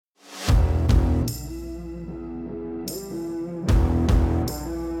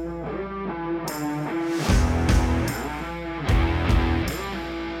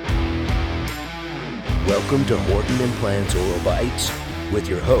Welcome to Horton Implants Oral Bites with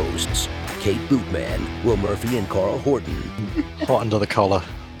your hosts, Kate Bootman, Will Murphy, and Carl Horton. Hot under the collar.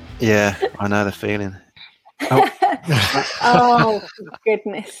 Yeah, I know the feeling. Oh,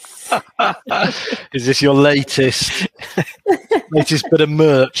 goodness. Is this your latest bit of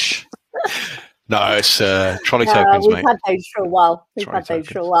merch? No, it's trolley tokens, we've mate. had those for a while.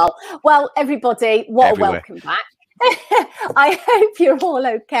 Well, everybody, what Everywhere. a welcome back. I hope you're all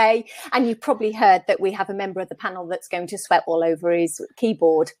okay. And you've probably heard that we have a member of the panel that's going to sweat all over his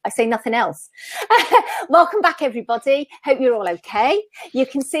keyboard. I say nothing else. Welcome back, everybody. Hope you're all okay. You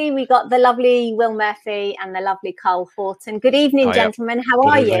can see we got the lovely Will Murphy and the lovely Carl Horton. Good evening, Hiya. gentlemen. How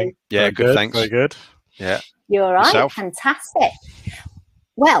are you? Yeah, good, thanks. Very good. Yeah. You're all right? Yourself? Fantastic.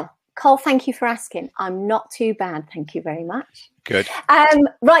 Well, Carl, thank you for asking. I'm not too bad. Thank you very much. Good.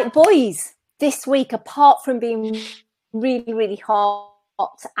 Right, boys, this week, apart from being really, really hot,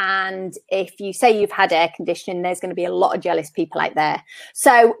 and if you say you've had air conditioning, there's going to be a lot of jealous people out there.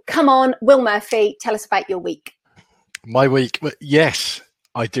 So come on, Will Murphy, tell us about your week. My week, yes,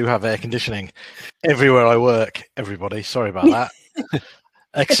 I do have air conditioning everywhere I work, everybody. Sorry about that.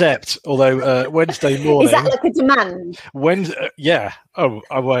 Except, although Wednesday morning... Is that like a demand? Yeah. Oh,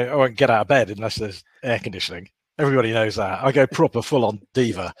 I won't get out of bed unless there's air conditioning. Everybody knows that. I go proper full-on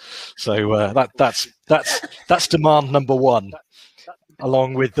diva. So that's demand number one,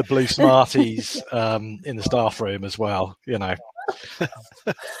 along with the blue Smarties in the staff room as well, you know.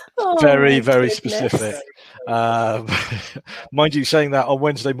 Oh, Very, my very goodness. specific. Mind you, saying that on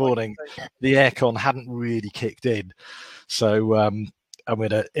Wednesday morning, the aircon hadn't really kicked in. So I'm going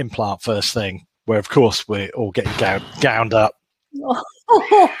to implant first thing, where, of course, we're all getting gowned up.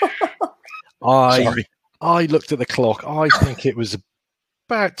 Sorry. I looked at the clock. I think it was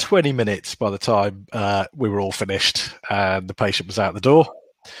about 20 minutes by the time we were all finished and the patient was out the door.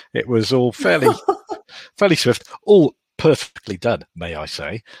 It was all fairly swift, all perfectly done, may I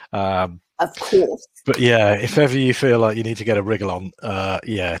say. Of course. But yeah, if ever you feel like you need to get a wriggle on,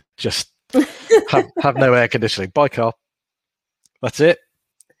 just have no air conditioning. Bye, Carl. That's it.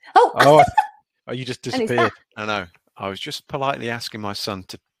 Oh, you just disappeared. I know. I was just politely asking my son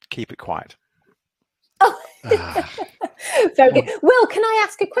to keep it quiet. Very good. Will, can I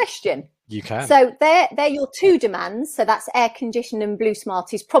ask a question? You can. So they're your two demands. So that's air conditioning and blue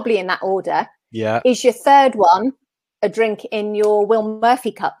Smarties, probably in that order. Yeah. Is your third one a drink in your Will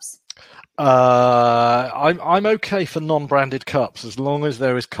Murphy cups? I'm okay for non-branded cups as long as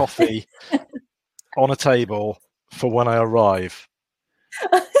there is coffee on a table for when I arrive.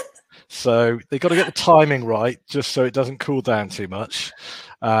 So they've got to get the timing right, just so it doesn't cool down too much,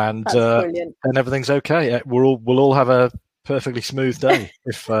 and everything's okay. We'll all have a perfectly smooth day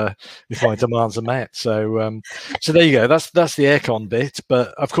if my demands are met. So there you go. That's the aircon bit.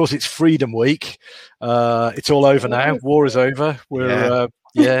 But of course, it's Freedom Week. It's all over now. War is over.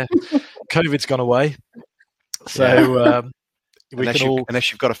 COVID's gone away. So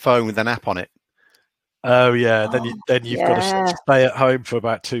unless you've got a phone with an app on it. Oh yeah, then you've got to stay at home for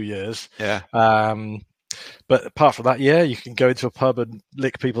about 2 years. Yeah. But apart from that, you can go into a pub and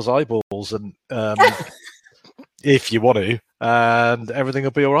lick people's eyeballs, and if you want to, and everything will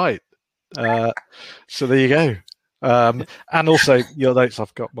be all right. So there you go. And also, you'll notice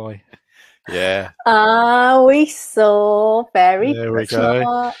I've got my. Yeah. We saw. Very There we smart.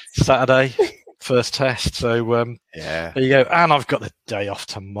 go. Saturday, first test. So there you go. And I've got the day off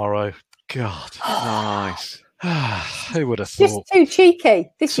tomorrow. God. Nice. Who would have thought? Just too cheeky.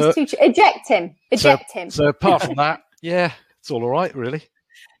 This is too cheeky. Eject him. So apart from that, it's all right, really.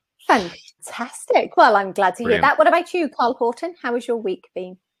 Fantastic. Well, I'm glad to hear Brilliant. that. What about you, Carl Horton? How has your week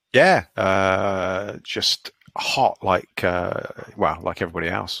been? Yeah. Just hot, like everybody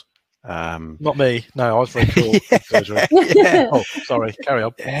else. Not me. No, I was very cool. Surgery. Oh, sorry. Carry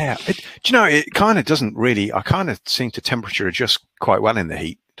on. Yeah. Do you know, it kind of doesn't really, I kind of seem to temperature adjust quite well in the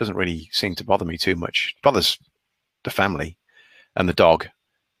heat. It doesn't really seem to bother me too much. It bothers the family and the dog.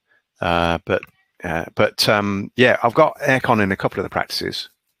 I've got aircon in a couple of the practices,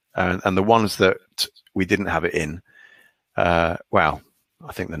 and the ones that we didn't have it in, I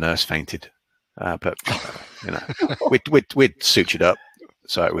think the nurse fainted, but we'd sutured up.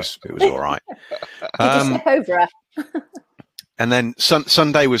 So it was all right. Over. And then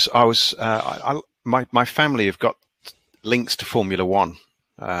Sunday was my family have got links to Formula One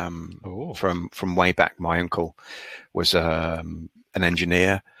from way back. My uncle was an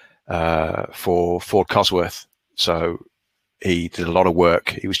engineer for Ford Cosworth, so he did a lot of work.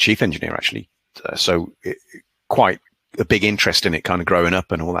 He was chief engineer actually, quite a big interest in it, kind of growing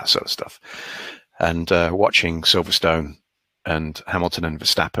up and all that sort of stuff. And watching Silverstone and Hamilton and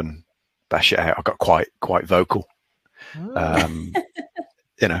Verstappen bash it out. I got quite vocal, you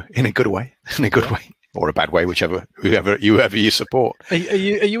know, in a good way, or a bad way, whoever you support. Are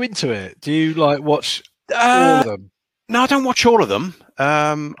you into it? Do you like watch all of them? No, I don't watch all of them.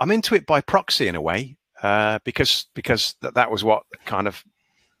 I'm into it by proxy in a way, because that was what kind of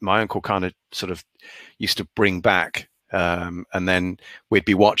my uncle kind of sort of used to bring back, and then we'd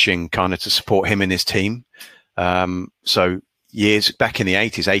be watching kind of to support him and his team. So years back in the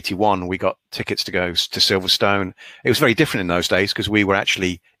 80s, 81, we got tickets to go to Silverstone. It was very different in those days because we were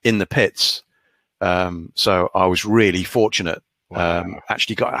actually in the pits. So I was really fortunate. Wow.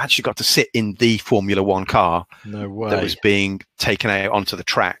 Actually got to sit in the Formula One car. No way. That was being taken out onto the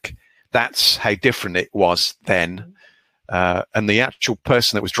track. That's how different it was then. And the actual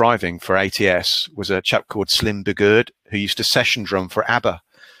person that was driving for ATS was a chap called Slim Begurd, who used to session drum for ABBA.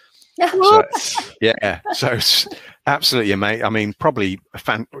 So, yeah, so it's absolutely amazing. I mean, probably a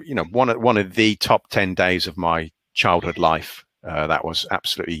fan, you know, one of the top 10 days of my childhood life. That was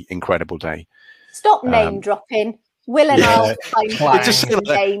absolutely incredible day. Stop name dropping. Will and I'll it's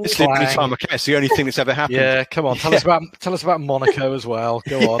the only time I care. It's the only thing that's ever happened. Yeah, come on, tell us about Monaco as well.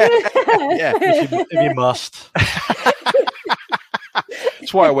 Go on. Yeah, if you must.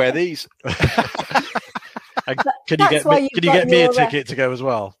 That's why I wear these. Can you get me a ticket to go as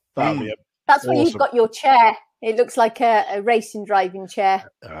well? That's why you've got your chair. It looks like a racing driving chair.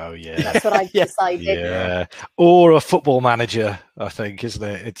 Oh yeah, that's what I've decided. Yeah, or a football manager, I think, isn't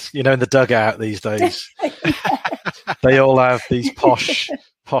it? It's, you know, in the dugout these days. They all have these posh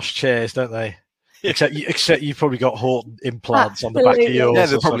chairs, don't they? Except you've probably got Horton implants on the back of yours. Yeah,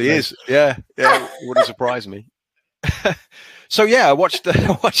 there probably is. Yeah, wouldn't surprise me. So yeah, I watched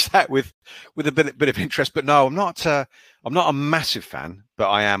that with a bit of interest, but no, I'm not a massive fan, but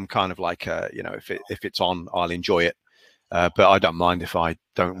I am kind of like, you know, if it's on, I'll enjoy it. But I don't mind if I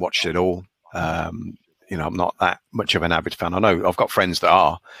don't watch it at all. You know, I'm not that much of an avid fan. I know I've got friends that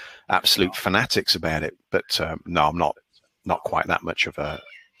are absolute fanatics about it, but no, I'm not quite that much of a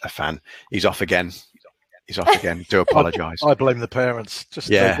fan. He's off again. Do apologise. I blame the parents.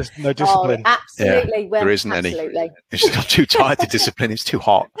 No discipline. Oh, absolutely. Yeah, there isn't any. It's just not too tired to discipline. It's too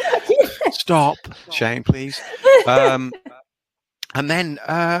hot. Stop, Shane, please. And then,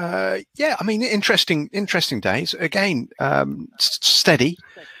 yeah, I mean, interesting days. Again, steady.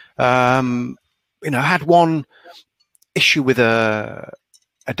 You know, I had one issue with a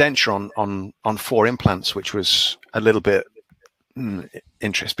denture on 4 implants, which was a little bit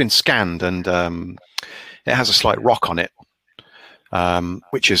interesting. Been scanned, and it has a slight rock on it,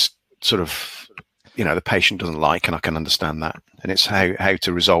 which is sort of, you know, the patient doesn't like, and I can understand that. And it's how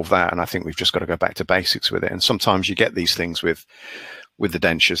to resolve that. And I think we've just got to go back to basics with it. And sometimes you get these things with the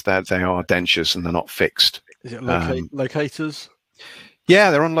dentures, that they are dentures and they're not fixed. Is it locators?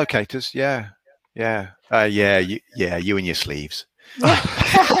 Yeah, they're on locators. Yeah. You and your sleeves.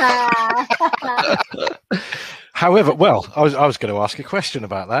 However, well, I was going to ask a question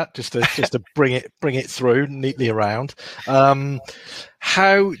about that, just to bring it through neatly around.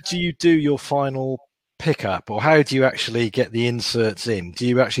 How do you do your final pickup, or how do you actually get the inserts in? Do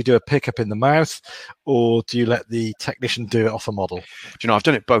you actually do a pickup in the mouth, or do you let the technician do it off a model? Do you know, I've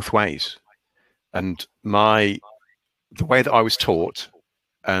done it both ways, and the way that I was taught,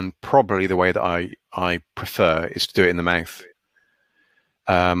 and probably the way that I prefer, is to do it in the mouth.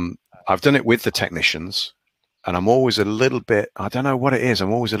 I've done it with the technicians, and I'm always a little bit, I don't know what it is,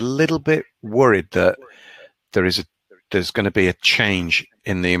 I'm always a little bit worried that there's going to be a change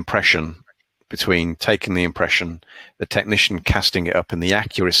in the impression between taking the impression, the technician casting it up, and the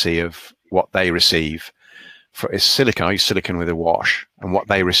accuracy of what they receive. For is silicon, I use silicon with a wash, and what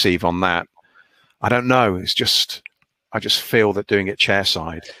they receive on that, I don't know. It's just, I just feel that doing it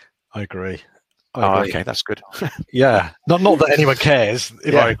chairside. I agree. Okay, that's good. Yeah, not that anyone cares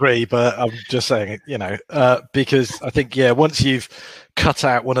if I agree, but I'm just saying, you know, because I think, once you've cut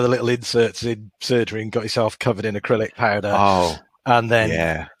out one of the little inserts in surgery and got yourself covered in acrylic powder, and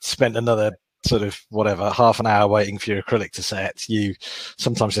then spent another sort of half an hour waiting for your acrylic to set, you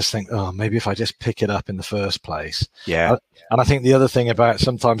sometimes just think, oh, maybe if I just pick it up in the first place. Yeah. And I think the other thing about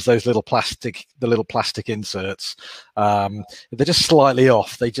sometimes those little plastic inserts, they're just slightly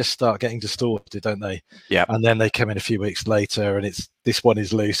off. They just start getting distorted, don't they? Yeah. And then they come in a few weeks later, and it's this one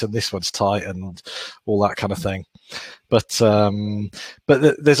is loose and this one's tight and all that kind of thing. But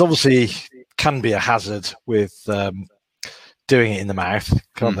there's obviously can be a hazard with doing it in the mouth,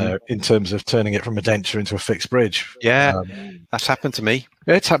 can't there, in terms of turning it from a denture into a fixed bridge. Yeah, that's happened to me.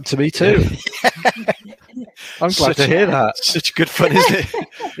 Yeah, it's happened to me too. I'm glad to hear that. Such good fun, isn't it?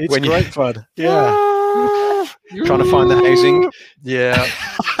 It's great fun. Yeah. Trying to find the housing. Yeah.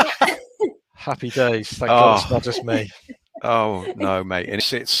 Happy days. Thank God it's not just me. Oh no, mate. And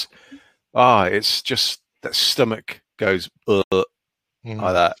it's just that stomach goes like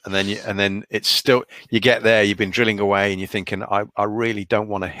that, and then it's still, you get there, you've been drilling away, and you're thinking, I really don't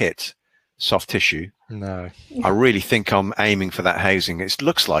want to hit soft tissue. No. I really think I'm aiming for that housing. It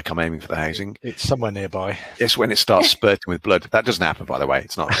looks like I'm aiming for the housing. It's somewhere nearby. It's when it starts spurting with blood. That doesn't happen, by the way.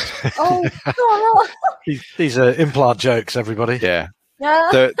 It's not. These are implant jokes, everybody. Yeah.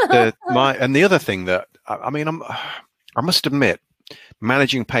 And the other thing that I must admit,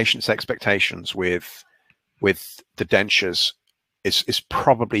 managing patients' expectations with the dentures is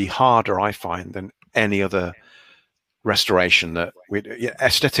probably harder, I find, than any other restoration. That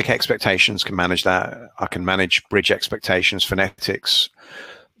aesthetic expectations can manage that. I can manage bridge expectations, phonetics,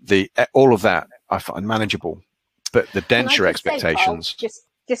 all of that I find manageable. But the denture expectations,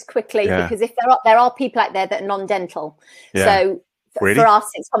 just quickly, because if there are people out there that are non-dental, so. Really? For us,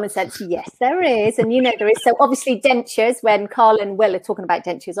 it's common sense. Yes, there is. And there is. So obviously dentures, when Carl and Will are talking about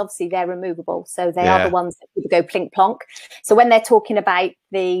dentures, obviously they're removable. So they are the ones that people go plink plonk. So when they're talking about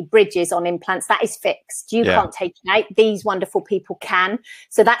the bridges on implants, that is fixed. You can't take it out. These wonderful people can.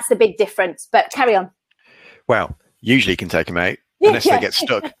 So that's the big difference. But carry on. Well, usually you can take them out unless they get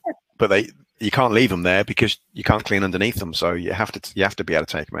stuck. But you can't leave them there because you can't clean underneath them. So you have to be able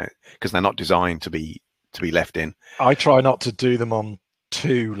to take them out because they're not designed to be left in. I try not to do them on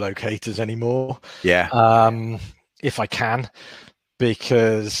 2 locators anymore. If I can,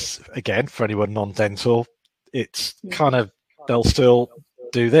 because again, for anyone non-dental, it's kind of, they'll still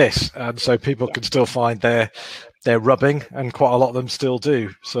do this, and so people can still find their rubbing, and quite a lot of them still do.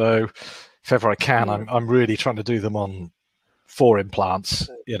 So if ever I can, I'm really trying to do them on 4 implants,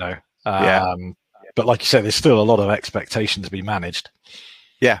 but like you said, there's still a lot of expectation to be managed.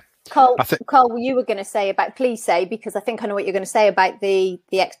 Carl, you were going to say about, please say, because I think I know what you're going to say about the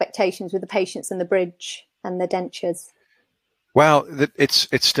expectations with the patients and the bridge and the dentures. Well, it's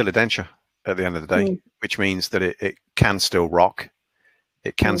still a denture at the end of the day, which means that it can still rock.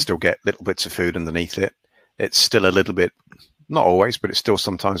 It can still get little bits of food underneath it. It's still a little bit, not always, but it's still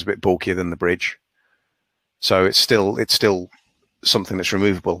sometimes a bit bulkier than the bridge. So it's still something that's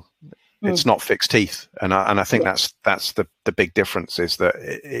removable. It's not fixed teeth, and I think that's the big difference, is that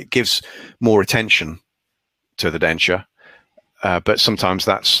it gives more attention to the denture, but sometimes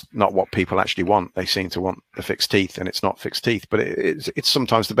that's not what people actually want. They seem to want the fixed teeth, and it's not fixed teeth, but it's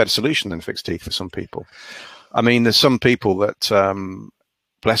sometimes the better solution than fixed teeth for some people. I mean, there's some people that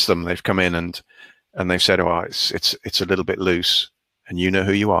bless them, they've come in and they've said, "Oh, it's a little bit loose," and you know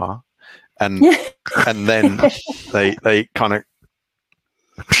who you are, and and then they kind of.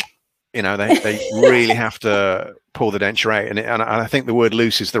 They really have to pull the denture out, and I think the word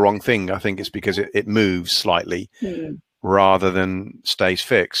loose is the wrong thing. I think it's because it moves slightly rather than stays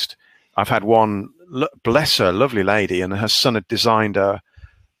fixed. I've had one, bless her, lovely lady, and her son had designed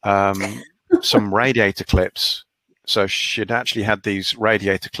some radiator clips. So she'd actually had these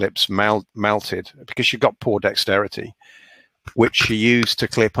radiator clips melted because she got poor dexterity, which she used to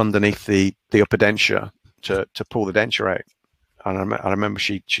clip underneath the upper denture to pull the denture out. And I remember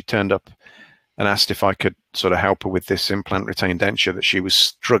she turned up and asked if I could sort of help her with this implant retained denture that she was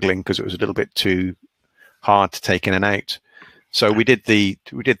struggling because it was a little bit too hard to take in and out. So we did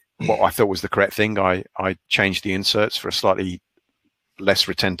what I thought was the correct thing. I changed the inserts for a slightly less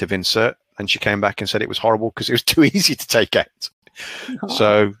retentive insert, and she came back and said it was horrible because it was too easy to take out.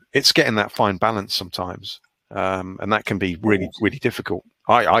 So it's getting that fine balance sometimes, and that can be really, really difficult.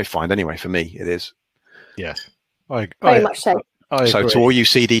 I find anyway. For me, it is. Yes, very much so. So to all you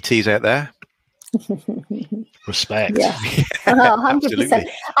CDTs out there, respect. Yeah, 100%.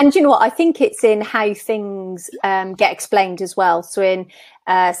 And you know what? I think it's in how things get explained as well. So in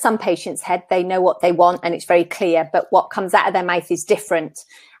some patients' head, they know what they want and it's very clear, but what comes out of their mouth is different.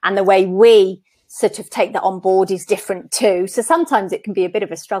 And the way we sort of take that on board is different too. So sometimes it can be a bit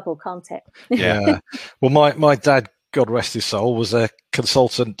of a struggle, can't it? Yeah. Well, my dad, God rest his soul, was a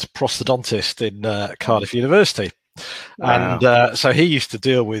consultant prosthodontist in Cardiff University. Wow. And so he used to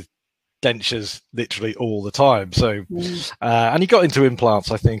deal with dentures literally all the time. So, and he got into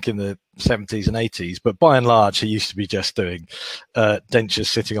implants, I think, in the 70s and 80s. But by and large, he used to be just doing dentures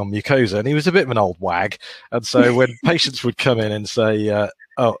sitting on mucosa. And he was a bit of an old wag. And so when patients would come in and say,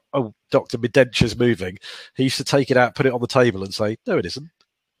 oh, doctor, my denture's moving, he used to take it out, put it on the table and say, no, it isn't.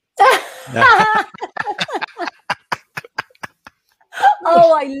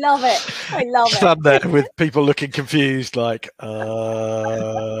 Oh, I love it. I love it. Stand there with people looking confused, like,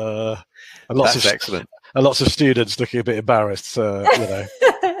 and excellent. And lots of students looking a bit embarrassed.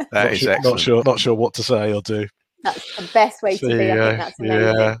 That is excellent. Not sure what to say or do. That's the best way to be. I think that's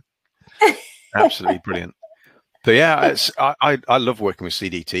amazing. absolutely brilliant. But yeah, I love working with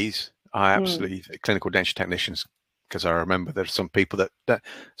CDTs. I absolutely clinical denture technicians, because I remember there's some people that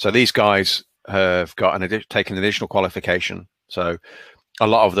so these guys have got taken an additional qualification. So a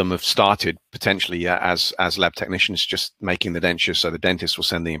lot of them have started potentially as lab technicians, just making the dentures. So the dentist will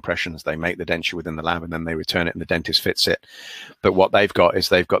send the impressions, they make the denture within the lab, and then they return it and the dentist fits it. But what they've got is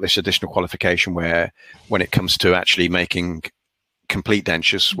they've got this additional qualification where when it comes to actually making complete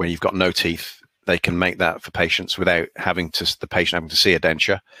dentures where you've got no teeth, they can make that for patients without the patient having to see a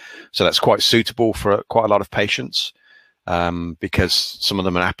denture. So that's quite suitable for quite a lot of patients, because some of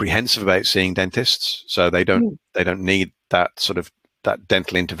them are apprehensive about seeing dentists. So they don't need that that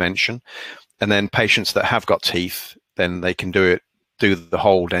dental intervention. And then patients that have got teeth, then they can do the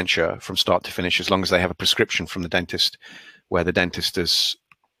whole denture from start to finish, as long as they have a prescription from the dentist where the dentist has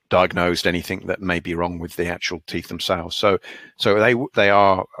diagnosed anything that may be wrong with the actual teeth themselves. So they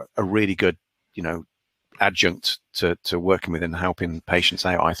are a really good, adjunct to working with and helping patients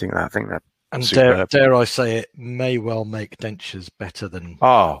out. I think that. And dare I say it, may well make dentures better than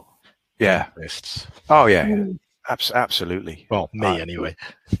dentists. Oh yeah. Absolutely. Well, me anyway.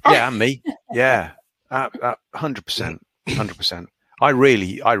 Yeah, and me. Yeah, 100%. 100%. I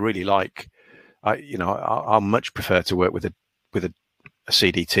really like. I'll much prefer to work with a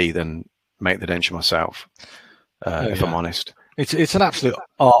CDT than make the denture myself. If I'm honest, it's an absolute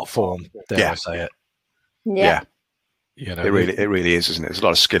art form. Dare I say it? Yeah. It really is, isn't it? There's a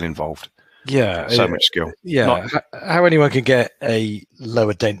lot of skill involved. Yeah, so much skill. Yeah, how anyone can get a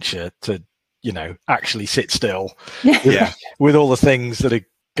lower denture to actually sit still with all the things that are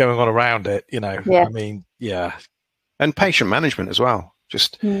going on around it, I mean, and patient management as well,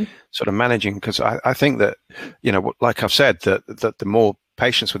 just sort of managing, because I think that like I've said, that the more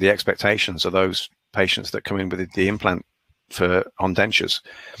patients with the expectations are those patients that come in with the implant on dentures,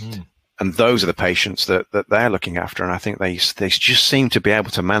 and those are the patients that they're looking after, and I think they just seem to be able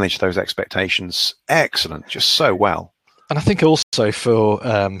to manage those expectations just so well. And I think also for,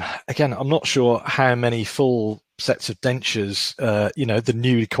 again, I'm not sure how many full sets of dentures, the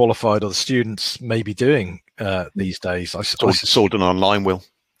newly qualified or the students may be doing these days. It's all done online, Will.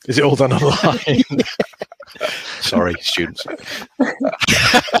 Is it all done online? Sorry, students.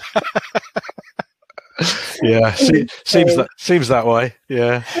 Yeah, seems that way.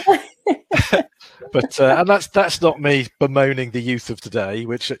 Yeah. But and that's not me bemoaning the youth of today,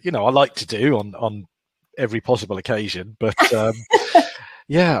 which I like to do on every possible occasion, but I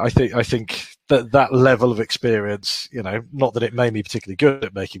think that level of experience, not that it made me particularly good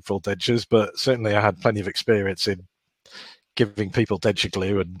at making full dentures, but certainly I had plenty of experience in giving people denture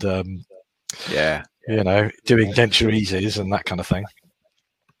glue and doing denture eases and that kind of thing.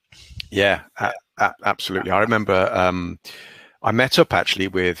 Yeah, absolutely. I remember I met up actually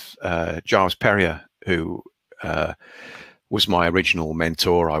with Giles Perrier, who was my original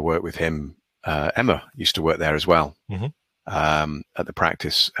mentor. I worked with him. Emma used to work there as well, at the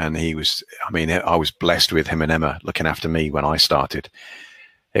practice, and I was blessed with him and Emma looking after me when I started.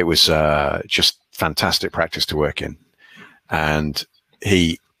 It was just fantastic practice to work in, and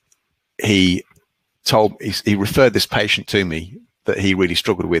he referred this patient to me that he really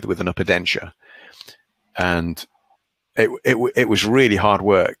struggled with an upper denture, and it was really hard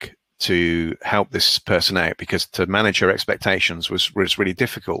work to help this person out, because to manage her expectations was really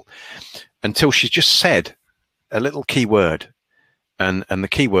difficult, until she just said a little key word, and the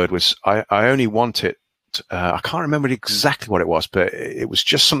key word was I only want it. I can't remember exactly what it was, but it was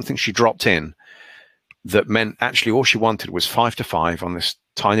just something she dropped in that meant actually all she wanted was 5 to 5 on this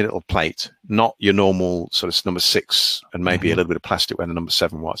tiny little plate, not your normal sort of number 6 and maybe a little bit of plastic where the number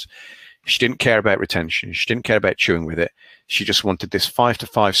 7 was. She didn't care about retention. She didn't care about chewing with it. She just wanted this 5 to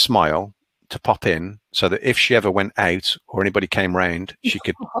 5 smile to pop in, so that if she ever went out or anybody came round, she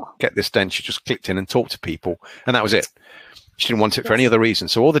could get this denture, she just clicked in and talked to people, and that was it. She didn't want it for any other reason.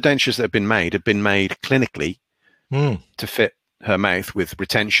 So all the dentures that have been made clinically to fit her mouth, with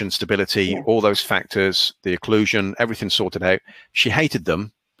retention, stability, all those factors, the occlusion, everything sorted out. She hated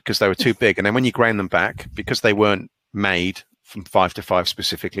them because they were too big. And then when you ground them back, because they weren't made from 5 to 5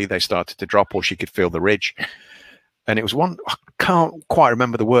 specifically, they started to drop, or she could feel the ridge. And it was one, I can't quite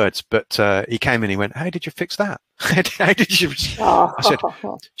remember the words, but he came in, he went, "How did you fix that? How did you?" I said,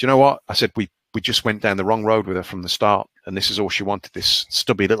 "Do you know what?" I said, we just went down the wrong road with her from the start. And this is all she wanted, this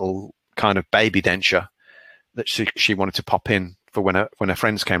stubby little kind of baby denture that she wanted to pop in for when her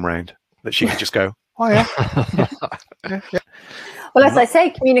friends came around, that she could just go, "Oh yeah." Yeah. Well, as I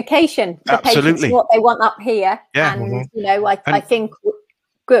say, communication. The patients what they want up here. Yeah. And, I think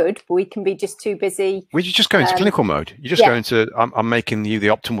good, but we can be just too busy. Well, you just go into clinical mode. You just go into, I'm making you the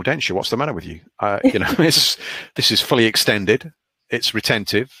optimal denture. What's the matter with you? You know, this is fully extended. It's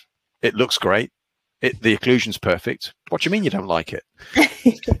retentive. It looks great. The occlusion's perfect. What do you mean you don't like it?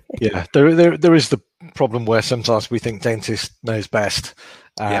 Yeah, there is the problem where sometimes we think dentist knows best,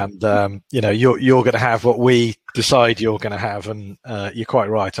 and you know, you're going to have what we decide you're going to have, and you're quite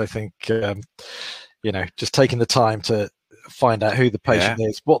right. I think you know, just taking the time to find out who the patient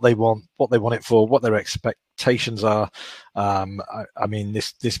is, what they want it for, what their expectations are. I mean,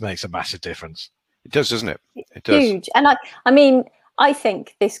 this makes a massive difference. It does, doesn't it? It does. Huge. And I mean, I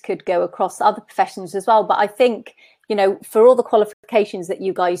think this could go across other professions as well. But I think, you know, for all the qualifications that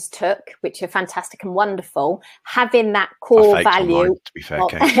you guys took, which are fantastic and wonderful, having that core value online, to be fair,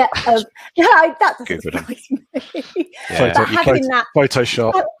 Kate. That doesn't surprise me. Having that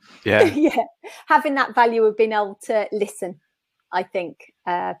Photoshop. Having that value of being able to listen, I think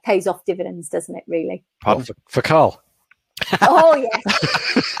pays off dividends, doesn't it, really? For Carl. Oh,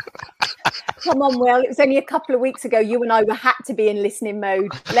 yes. Come on, Will. It was only a couple of weeks ago you and I had to be in listening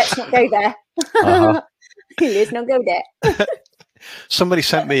mode. Let's not go there. Let's not go there. Somebody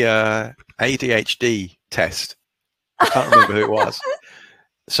sent me a ADHD test. I can't remember who it was.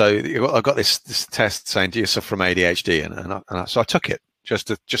 So I got this test saying, do you suffer from ADHD? And so I took it just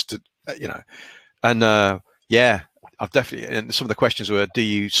to you know, and I've definitely, and some of the questions were, do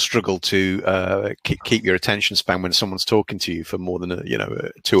you struggle to keep your attention span when someone's talking to you for more than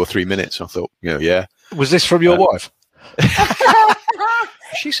 2 or 3 minutes? I thought, yeah. Was this from your wife?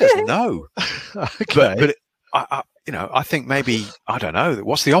 She says no. Okay. But I think maybe, I don't know,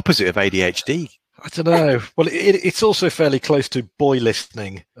 what's the opposite of ADHD? I don't know. Well, it's also fairly close to boy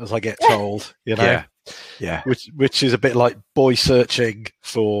listening, as I get told, you know. Yeah. Which is a bit like boy searching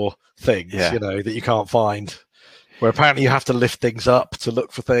for things, you know, that you can't find. Where apparently you have to lift things up to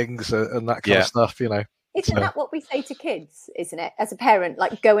look for things and that kind of stuff, you know. Isn't that what we say to kids, isn't it? As a parent,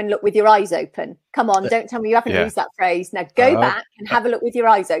 like, go and look with your eyes open. Come on, don't tell me you haven't used that phrase. Now go back and have a look with your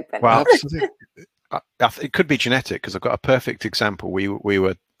eyes open. Well, it could be genetic, because I've got a perfect example. We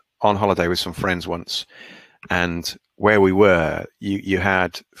were on holiday with some friends once, and where we were, you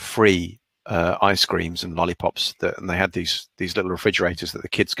had free ice creams and lollipops, and they had these little refrigerators that the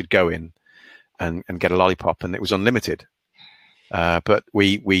kids could go in and get a lollipop, and it was unlimited. But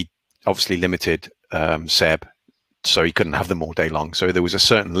we obviously limited Seb, so he couldn't have them all day long. So there was a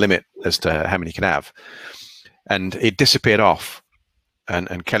certain limit as to how many he could have, and it disappeared off,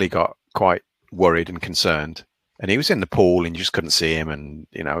 and Kelly got quite worried and concerned. And he was in the pool, and you just couldn't see him. And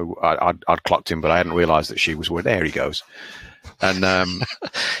you know, I'd clocked him, but I hadn't realised that she was worried. There he goes. And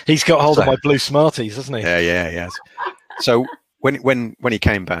he's got hold of my blue Smarties, hasn't he? Yeah. So when he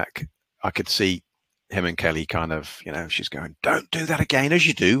came back, I could see him and Kelly kind of, you know, she's going, don't do that again, as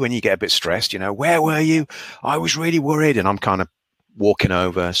you do when you get a bit stressed. You know, where were you? I was really worried. And I'm kind of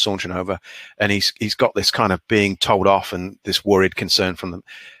sauntering over, and he's got this kind of being told off and this worried concern from them.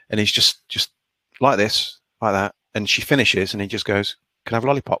 And he's just like this, like that. And she finishes, and he just goes, can I have a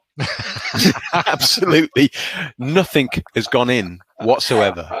lollipop? Absolutely nothing has gone in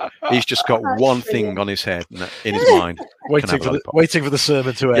whatsoever. He's just got one thing on his head, in his mind. Waiting for the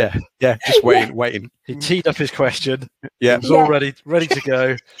sermon to end. Yeah, just waiting. He teed up his question. Yeah. He was all ready to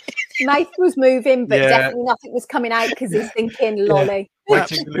go. Mouth was moving, but definitely nothing was coming out, because he's thinking lolly.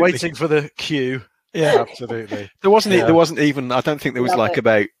 Waiting for the cue. Yeah, absolutely. There wasn't even, I don't think there was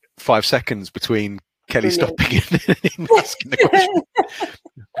about 5 seconds between Kelly stopping and him asking the question.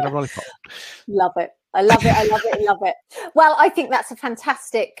 Can I have a lollipop? Love it. I love it. Well, I think that's a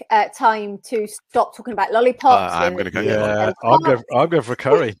fantastic time to stop talking about lollipops. I'm going to go. Yeah, I'll go for a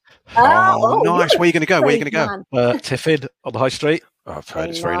curry. Oh, nice. Where are you going to go? Tiffin on the high street. Oh, I've heard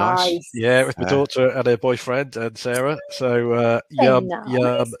it's very nice. Yeah, with my daughter and her boyfriend and Sarah. So yum.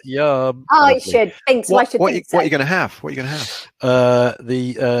 Oh, I should think so. What are you going to have?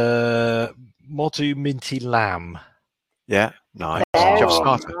 The Motu Minty Lamb. Yeah, nice.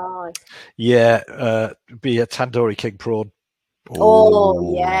 Nice. Yeah, be a tandoori king prawn.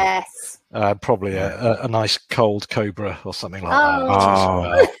 Oh, yes. Probably a nice cold cobra or something like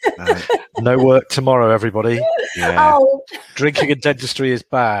that. No work tomorrow, everybody. Yeah. Drinking and dentistry is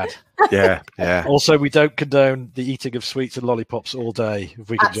bad. Yeah. Also, we don't condone the eating of sweets and lollipops all day. If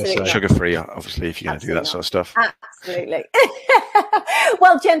we can just say sugar-free, obviously, if you're going to do that sort of stuff. Absolutely.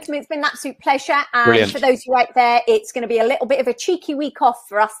 Well, gentlemen, it's been an absolute pleasure. And Brilliant. For those of you out there, it's going to be a little bit of a cheeky week off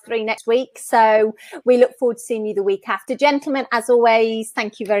for us three next week. So we look forward to seeing you the week after. Gentlemen, as always,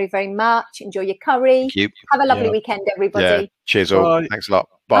 thank you very, very much. Enjoy your curry. Thank you. Have a lovely weekend, everybody. Yeah. Cheers all. Thanks a lot.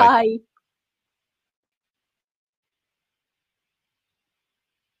 Bye. Bye.